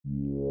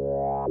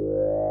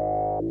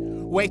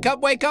Wake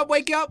up, wake up,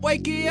 wake up,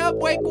 wake up,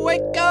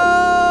 wake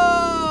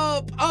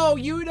up! Oh,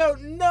 you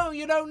don't know.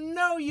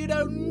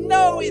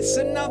 It's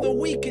another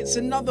week, it's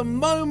another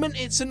moment,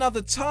 it's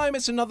another time,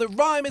 it's another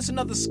rhyme, it's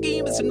another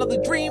scheme, it's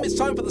another dream. It's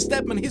time for the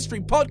Stedman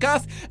History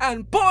Podcast,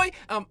 and boy,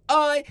 am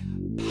I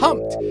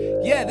pumped.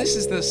 Yeah, this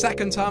is the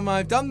second time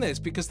I've done this,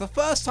 because the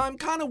first time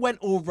kind of went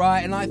all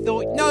right, and I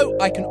thought, no,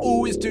 I can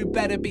always do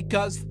better,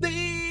 because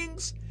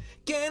things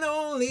can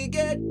only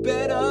get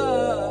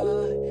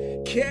better.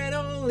 Can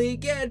only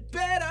get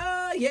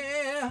better,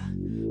 yeah.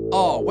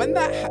 Oh, when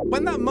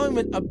that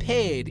moment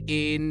appeared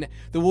in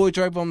the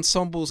Wardrobe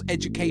Ensemble's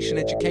Education,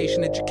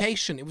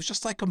 it was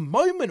just like a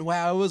moment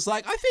where I was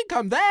like, I think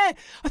I'm there.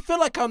 I feel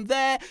like I'm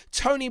there.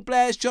 Tony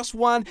Blair's just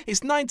won.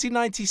 It's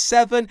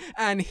 1997,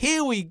 and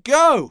here we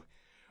go.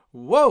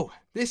 Whoa,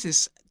 this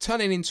is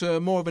turning into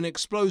more of an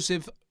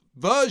explosive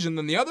version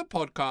than the other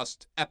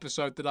podcast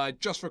episode that I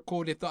just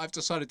recorded that I've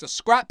decided to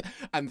scrap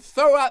and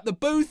throw out the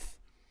booth.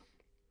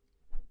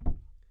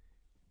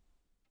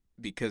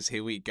 Because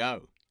here we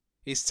go.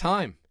 It's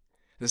time.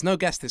 There's no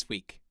guest this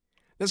week.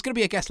 There's going to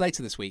be a guest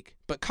later this week,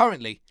 but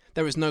currently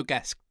there is no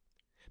guest.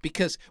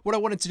 Because what I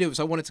wanted to do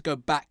is I wanted to go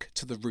back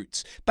to the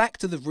roots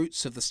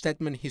of the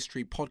Stedman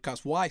History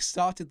Podcast, why I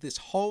started this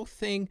whole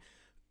thing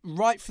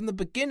right from the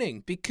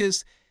beginning.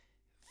 Because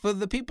for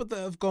the people that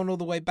have gone all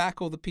the way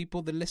back, or the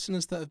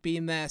listeners that have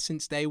been there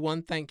since day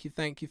one, thank you.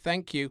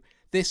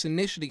 This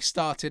initially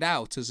started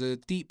out as a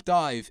deep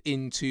dive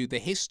into the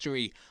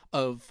history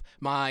of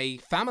my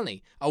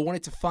family. I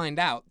wanted to find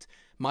out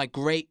my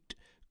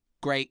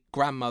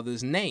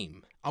great-great-grandmother's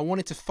name. I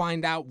wanted to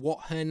find out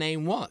what her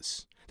name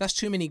was. That's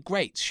too many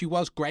greats. She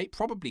was great,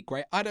 probably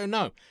great, I don't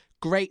know.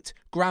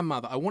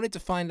 Great-grandmother. I wanted to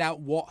find out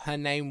what her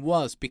name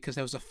was because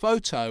there was a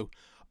photo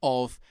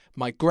of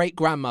my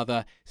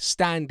great-grandmother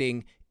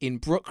standing in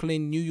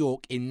Brooklyn, New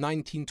York in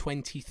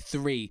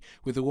 1923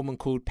 with a woman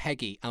called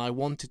Peggy, and I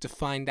wanted to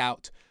find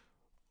out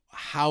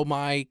how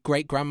my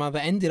great-grandmother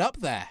ended up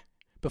there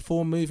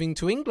before moving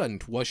to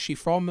England. Was she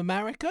from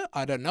America?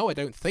 I don't know, I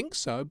don't think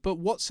so, but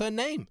what's her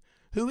name?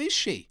 Who is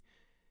she?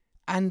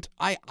 And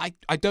I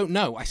don't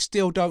know. I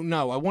still don't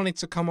know. I wanted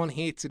to come on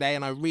here today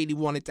and I really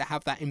wanted to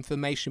have that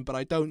information, but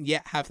I don't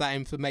yet have that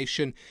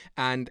information,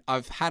 and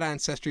I've had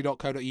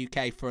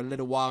ancestry.co.uk for a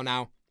little while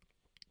now,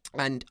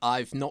 and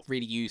I've not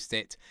really used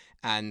it,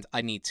 and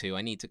I need to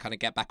kind of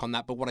get back on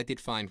that. But what I did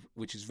find,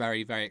 which is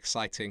very, very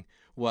exciting,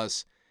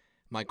 was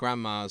my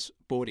grandma's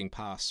boarding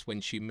pass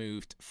when she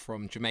moved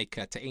from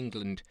Jamaica to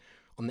England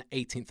on the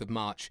 18th of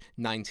March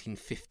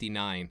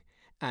 1959.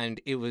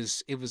 And it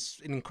was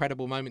an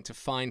incredible moment to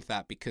find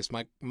that, because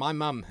my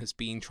mum has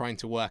been trying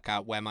to work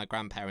out where my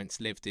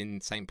grandparents lived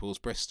in St. Paul's,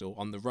 Bristol,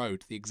 on the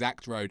road, the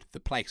exact road, the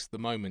place, the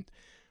moment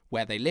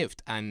where they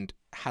lived, and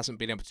hasn't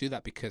been able to do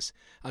that because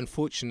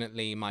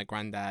unfortunately my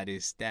granddad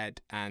is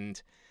dead,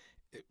 and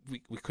we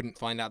couldn't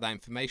find out that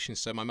information.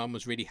 So my mum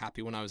was really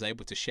happy when I was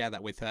able to share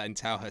that with her and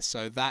tell her.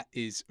 So that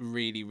is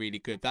really, really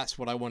good. That's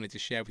what I wanted to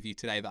share with you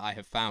today, that I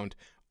have found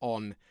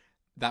on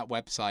that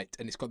website,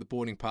 and it's got the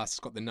boarding pass,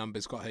 it's got the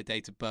numbers, it's got her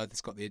date of birth, it's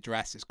got the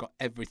address, it's got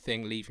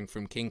everything leaving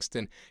from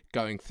Kingston,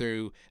 going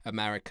through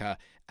America.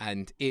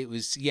 And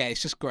it's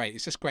just great.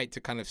 It's just great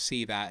to kind of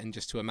see that, and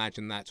just to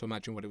imagine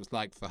what it was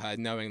like for her,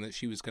 knowing that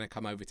she was going to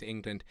come over to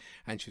England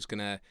and she was going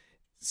to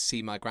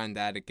see my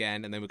granddad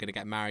again, and then we're going to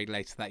get married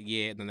later that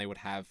year, and then they would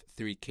have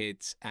 3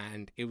 kids.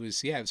 And it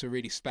was a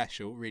really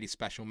special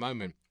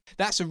moment.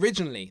 That's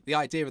originally the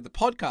idea of the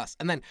podcast.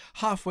 And then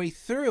halfway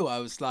through, I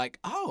was like,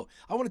 oh,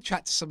 I want to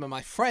chat to some of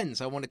my friends.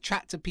 I want to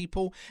chat to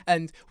people,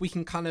 and we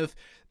can kind of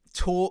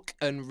talk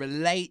and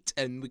relate,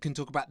 and we can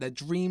talk about their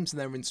dreams and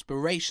their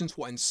inspirations,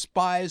 what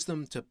inspires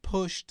them to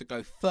push, to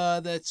go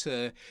further,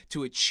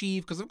 to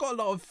achieve. Because I've got a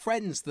lot of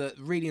friends that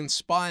really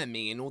inspire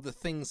me in all the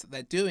things that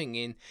they're doing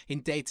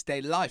in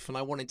day-to-day life, and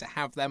I wanted to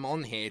have them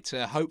on here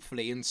to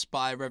hopefully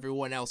inspire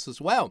everyone else as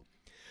well.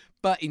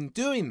 But in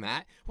doing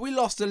that, we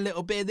lost a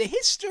little bit of the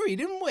history,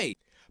 didn't we?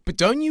 But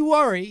don't you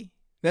worry,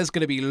 there's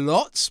going to be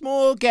lots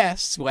more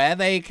guests where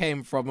they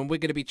came from, and we're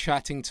going to be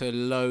chatting to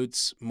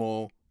loads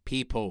more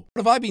people.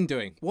 What have I been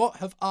doing?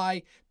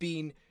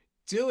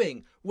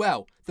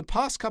 Well, the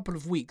past couple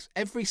of weeks,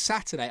 every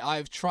Saturday,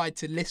 I've tried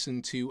to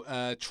listen to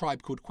a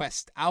Tribe Called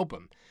Quest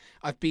album.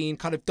 I've been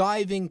kind of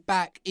diving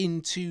back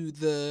into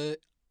the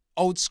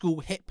old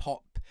school hip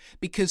hop,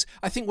 because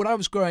I think when I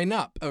was growing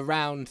up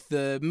around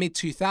the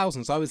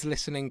mid-2000s, I was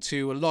listening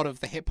to a lot of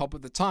the hip-hop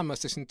at the time. I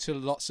was listening to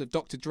lots of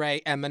Dr. Dre,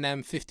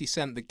 Eminem, 50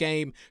 Cent, The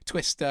Game,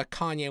 Twista,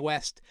 Kanye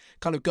West,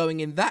 kind of going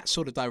in that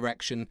sort of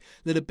direction.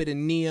 A little bit of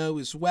Neo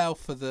as well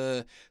for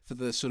the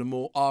sort of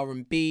more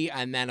R&B.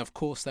 And then, of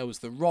course, there was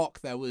the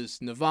rock. There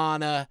was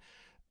Nirvana,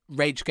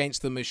 Rage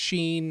Against the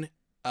Machine.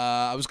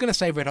 I was going to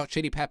say Red Hot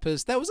Chili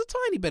Peppers. There was a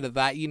tiny bit of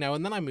that,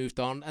 and then I moved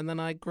on, and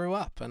then I grew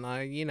up, and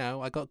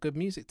I got good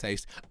music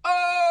taste.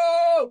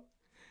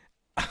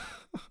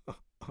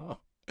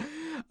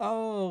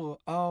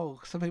 Oh,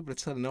 some people are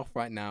turning off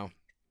right now.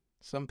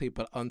 Some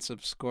people are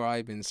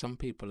unsubscribing. Some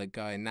people are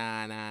going,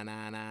 nah,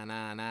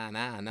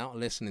 not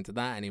listening to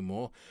that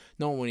anymore.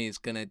 No one is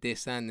going to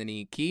diss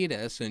Anthony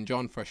Kiedis and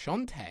John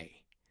Frusciante.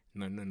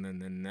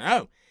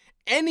 No.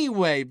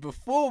 Anyway,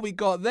 before we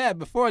got there,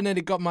 before I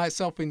nearly got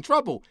myself in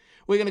trouble,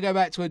 we're going to go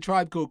back to A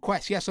Tribe Called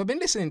Quest. Yes, I've been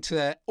listening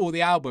to all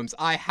the albums.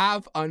 I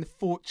have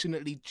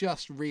unfortunately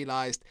just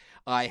realised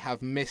I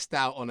have missed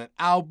out on an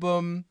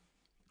album.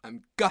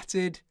 I'm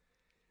gutted.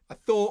 I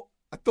thought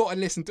I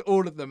listened to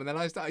all of them, and then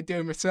I started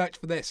doing research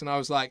for this, and I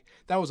was like,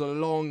 that was a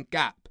long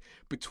gap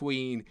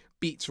between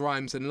Beats,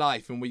 Rhymes and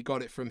Life, and we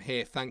got it from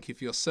here. Thank you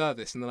for your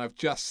service. And then I've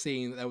just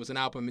seen that there was an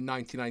album in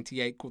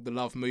 1998 called The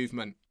Love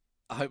Movement.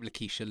 I hope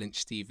Lakeisha Lynch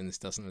Stevens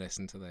doesn't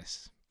listen to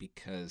this,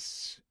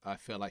 because I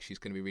feel like she's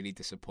going to be really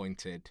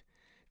disappointed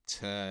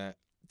to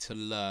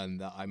learn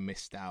that I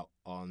missed out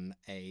on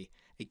a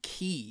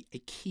key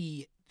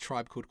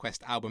Tribe Called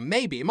Quest album.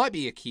 Maybe it might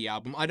be a key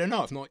album. I don't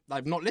know.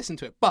 I've not listened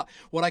to it. But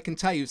what I can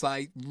tell you is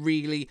I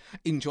really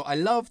enjoy. I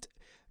loved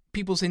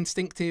People's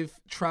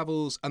Instinctive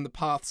Travels and the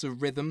Paths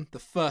of Rhythm, the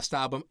first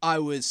album. I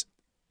was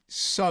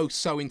so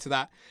into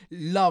that.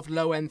 Loved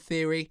Low End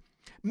Theory.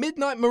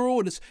 Midnight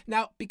Marauders.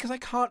 Now, because I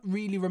can't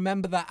really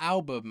remember that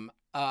album,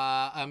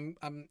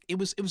 it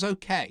was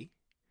okay,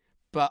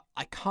 but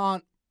I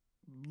can't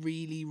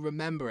really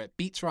remember it.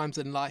 Beats, Rhymes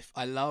and Life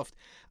I loved.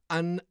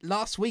 And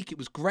last week it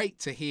was great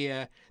to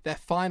hear their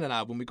final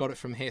album. We got it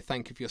from here.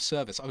 Thank you for your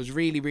service. I was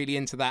really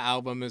into that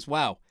album as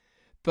well.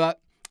 But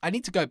I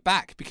need to go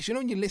back, because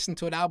when you listen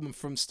to an album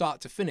from start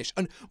to finish,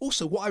 and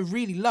also what I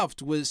really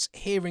loved was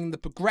hearing the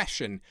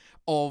progression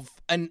of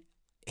and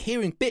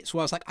hearing bits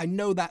where I was like, I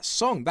know that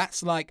song.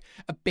 That's like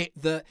a bit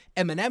that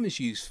Eminem has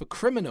used for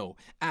Criminal,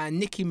 and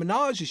Nicki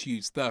Minaj has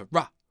used the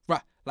rah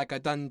like a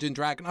Dungeon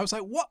Dragon. I was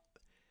like, what?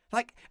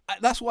 Like,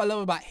 that's what I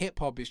love about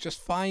hip-hop, is just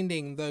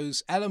finding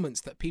those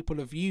elements that people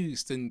have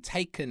used and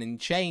taken and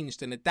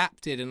changed and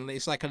adapted, and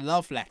it's like a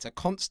love letter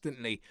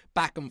constantly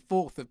back and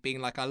forth of being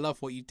like, I love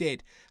what you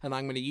did and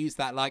I'm going to use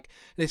that. Like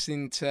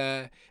listening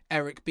to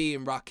Eric B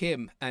and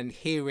Rakim and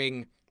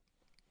hearing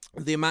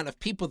the amount of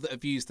people that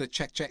have used the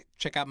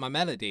check out my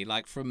melody,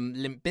 like from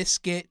Limp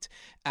Bizkit,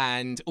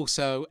 and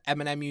also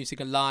Eminem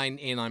using a line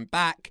in I'm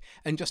Back,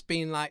 and just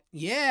being like,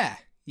 yeah,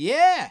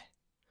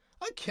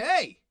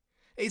 okay.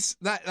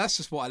 That's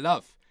just what I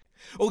love.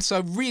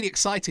 Also, really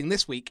exciting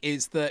this week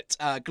is that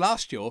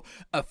Glassjaw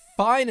are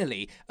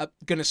finally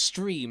going to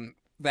stream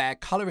their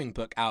Colouring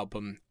Book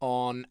album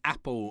on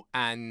Apple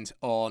and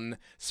on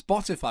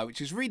Spotify,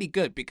 which is really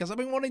good, because I've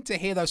been wanting to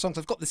hear those songs.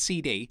 I've got the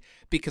CD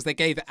because they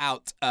gave it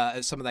out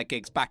at some of their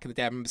gigs back in the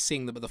day. I remember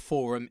seeing them at the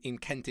Forum in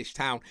Kentish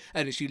Town,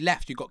 and as you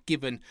left, you got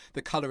given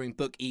the Colouring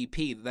Book EP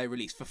that they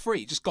released for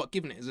free. You just got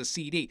given it as a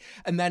CD.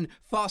 And then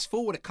fast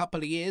forward a couple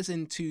of years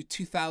into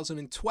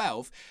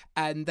 2012,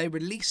 and they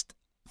released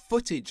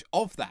footage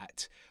of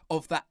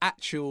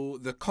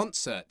the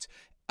concert,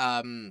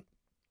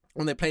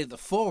 when they played at the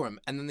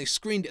Forum, and then they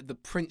screened it at the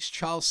Prince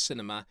Charles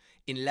Cinema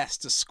in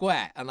Leicester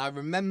Square. And I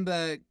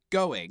remember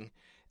going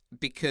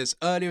because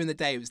earlier in the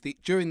day, it was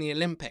during the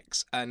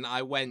Olympics, and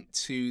I went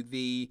to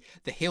the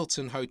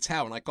Hilton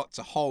Hotel, and I got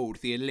to hold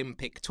the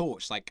Olympic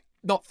torch. Like,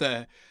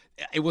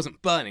 it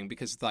wasn't burning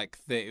because like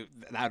that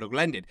had all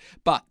ended,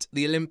 but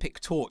the Olympic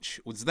torch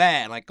was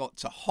there, and I got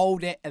to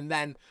hold it, and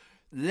then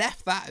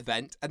left that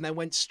event and then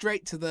went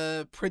straight to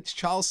the Prince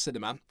Charles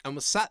Cinema and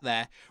was sat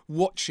there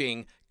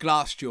watching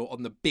Glassjaw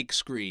on the big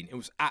screen. It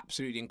was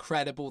absolutely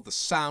incredible. The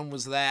sound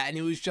was there, and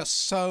it was just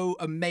so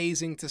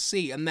amazing to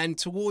see. And then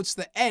towards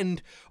the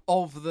end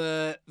of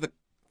the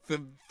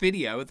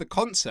video of the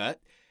concert,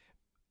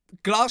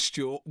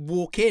 Glassjaw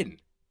walk in,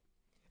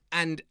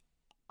 and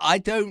I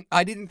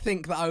didn't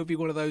think that I would be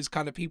one of those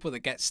kind of people that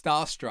get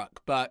starstruck,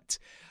 but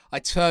I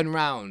turn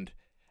around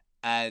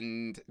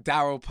and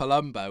Daryl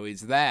Palumbo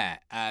is there,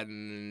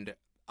 and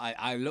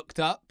I looked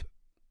up,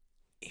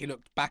 he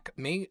looked back at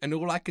me, and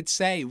all I could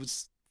say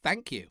was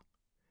thank you.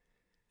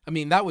 I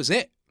mean, that was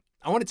it.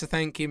 I wanted to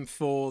thank him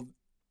for,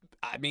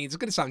 I mean, it's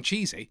going to sound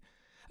cheesy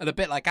and a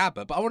bit like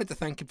ABBA, but I wanted to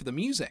thank him for the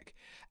music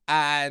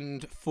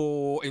and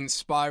for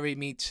inspiring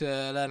me to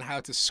learn how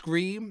to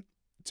scream,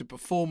 to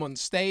perform on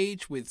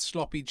stage with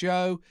Sloppy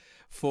Joe,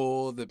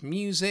 for the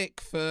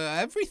music, for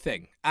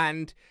everything,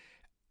 and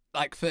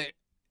like for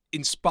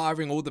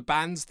inspiring all the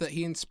bands that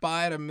he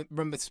inspired. I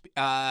remember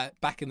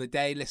back in the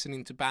day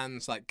listening to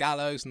bands like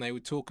Gallows, and they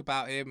would talk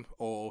about him,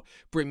 or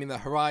Bring Me the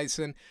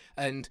Horizon,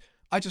 and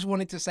I just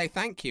wanted to say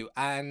thank you.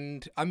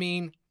 And I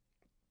mean,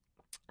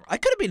 I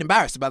could have been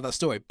embarrassed about that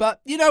story,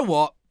 but you know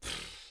what?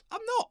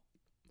 I'm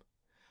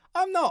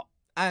not.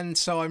 And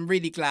so I'm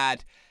really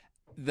glad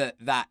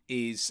that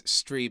is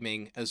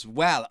streaming as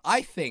well.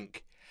 I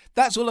think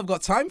that's all I've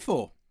got time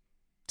for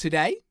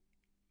today.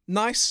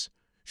 Nice,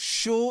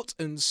 short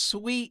and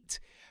sweet.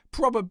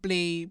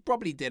 Probably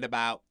did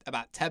about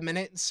 10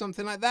 minutes,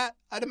 something like that,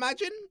 I'd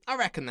imagine. I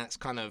reckon that's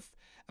kind of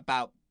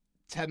about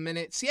 10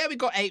 minutes. Yeah, we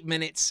got 8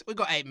 minutes.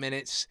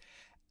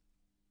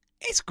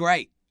 It's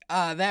great.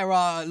 There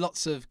are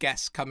lots of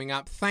guests coming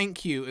up.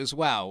 Thank you as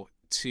well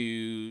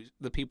to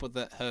the people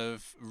that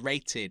have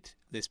rated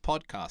this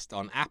podcast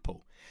on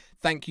Apple.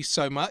 Thank you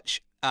so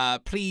much.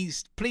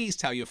 Please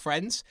tell your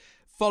friends.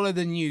 Follow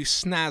the new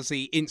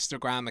snazzy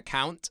Instagram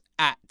account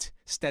at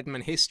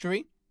Stedman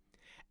History.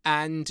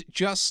 And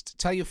just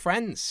tell your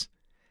friends.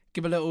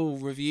 Give a little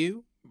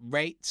review,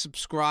 rate,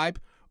 subscribe,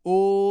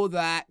 all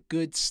that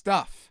good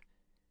stuff.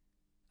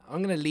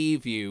 I'm going to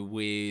leave you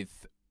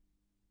with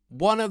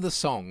one of the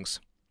songs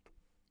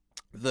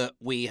that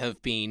we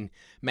have been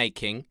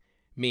making,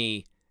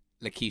 me,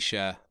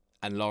 Lakeisha,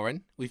 and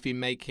Lauren. We've been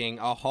making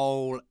a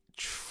whole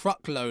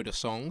truckload of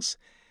songs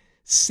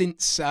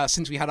since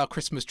we had our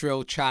Christmas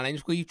drill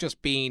challenge.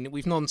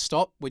 We've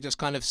non-stop. We're just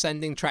kind of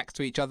sending tracks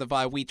to each other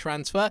via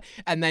WeTransfer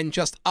and then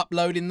just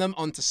uploading them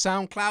onto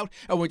SoundCloud,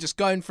 and we're just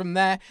going from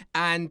there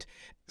and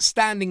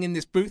standing in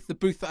this booth, the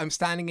booth that I'm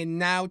standing in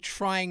now,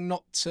 trying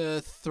not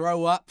to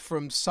throw up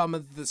from some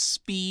of the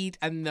speed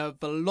and the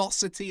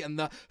velocity and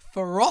the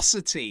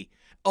ferocity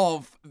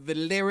of the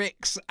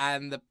lyrics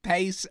and the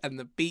pace and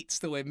the beats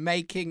that we're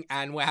making,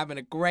 and we're having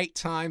a great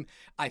time.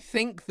 I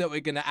think that we're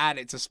going to add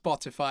it to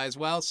Spotify as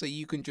well, so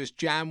you can just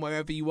jam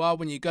wherever you are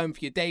when you're going for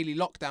your daily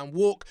lockdown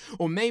walk,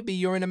 or maybe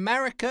you're in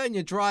America and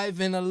you're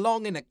driving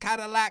along in a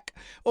Cadillac,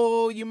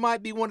 or you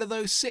might be one of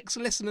those 6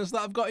 listeners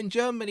that I've got in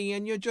Germany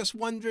and you're just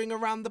wandering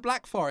around the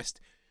Black Forest.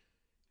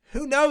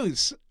 Who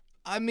knows?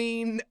 I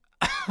mean,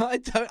 I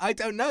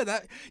don't know.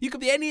 That you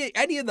could be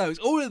any of those,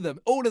 all of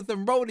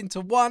them rolled into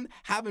one,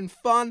 having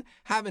fun,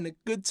 having a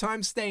good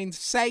time, staying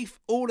safe,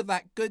 all of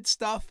that good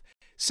stuff.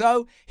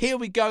 So here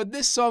we go.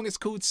 This song is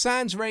called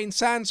Sans Rain,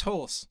 Sans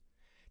Horse.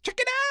 Check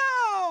it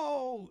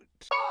out.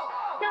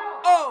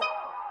 Oh,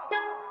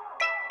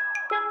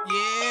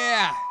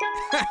 yeah.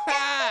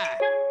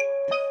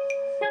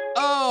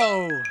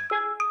 Oh,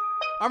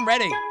 I'm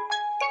ready.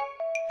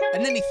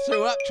 And then he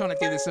threw up trying to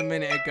do this a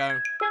minute ago.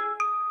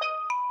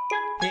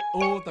 Hit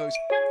all those.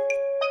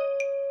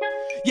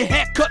 Your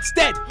haircut's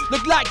dead,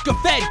 look like a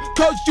fed,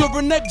 cause you're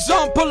an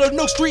example of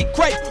no street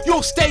cred.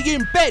 You'll stay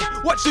in bed,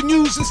 watch the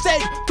news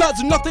instead, cause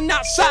nothing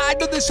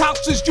outside of this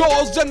house is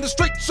yours, and the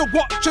streets are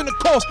watching the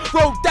course.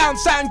 Roll down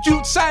Sans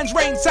June, Sans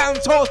Rain,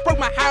 Sans Horse, broke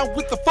my hand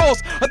with the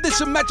force of this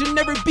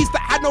imaginary beast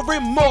that had no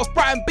remorse.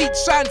 Brighton Beach,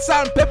 sand,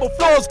 pebble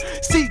floors,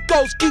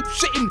 seagulls keep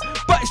shitting,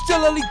 but it's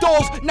still early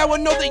doors. Now I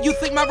know that you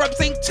think my raps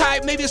ain't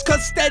tight, maybe it's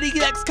cause steady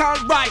legs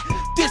can't write.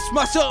 Diss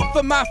myself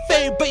for my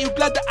fame, but you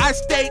glad that I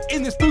stayed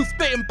in this booth,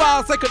 spitting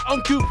bars like an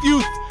uncouth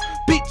youth.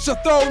 Beats are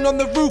thrown on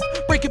the roof,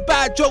 breaking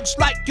bad jokes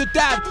like your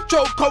dad.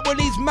 Joe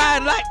Cohen's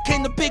mad like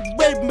King the Big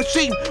Red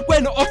Machine.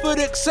 When offered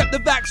to accept the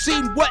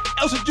vaccine, what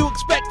else did you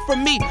expect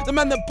from me? The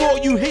man that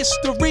brought you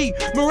history,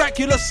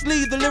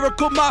 miraculously the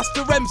lyrical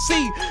master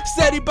MC.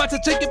 Steady about to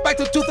take it back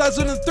to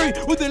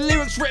 2003 with the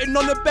lyrics written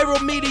on a barrel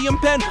medium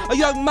pen. A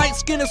young Mike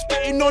Skinner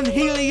spitting on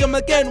helium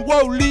again.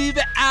 Whoa, leave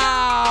it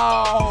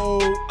out.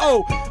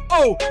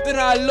 Oh, then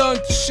I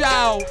learned to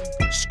shout,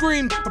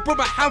 scream, I brought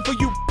my hand for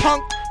you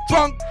punk,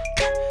 drunk.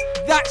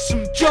 That's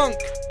some junk.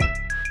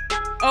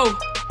 Oh,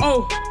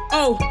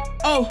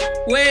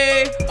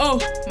 way,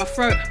 my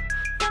throat.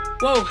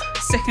 Whoa,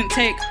 second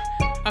take.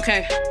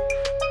 Okay.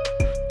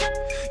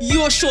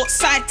 You're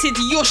short-sighted,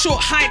 you're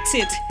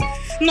short-heighted.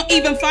 Not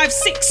even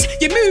 5'6",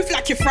 you move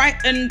like you're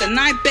frightened, and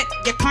I bet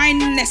your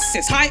kindness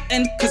is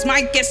heightened, cause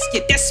my guess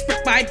you're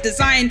desperate by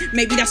design,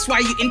 maybe that's why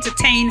you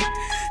entertain.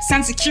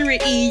 Sans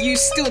security, you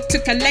still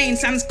took a lane.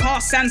 Sans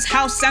car, sans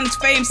house, sans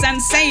fame, sans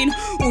sane.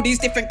 All these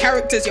different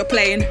characters you're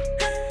playing.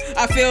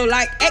 I feel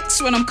like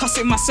X when I'm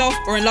cussing myself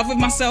or in love with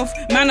myself.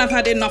 Man, I've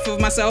had enough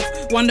of myself.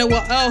 Wonder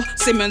what Earl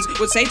Simmons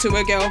would say to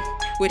a girl.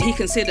 Would he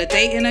consider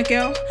dating a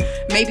girl?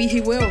 Maybe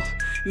he will.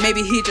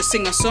 Maybe he just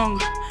sing a song.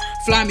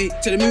 Fly me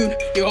to the moon,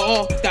 you're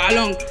all that I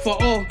long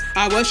for, all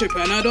I worship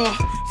and adore.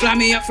 Fly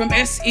me up from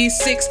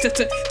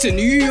SE6 to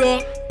New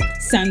York.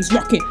 Sans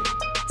rocket,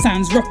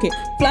 sans rocket.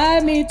 Fly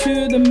me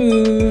to the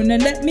moon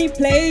and let me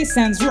play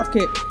sans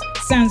rocket,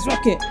 sans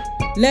rocket.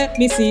 Let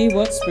me see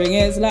what spring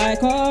is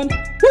like on.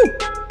 Woo!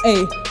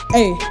 Ay,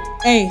 ay,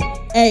 ay,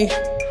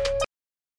 ay.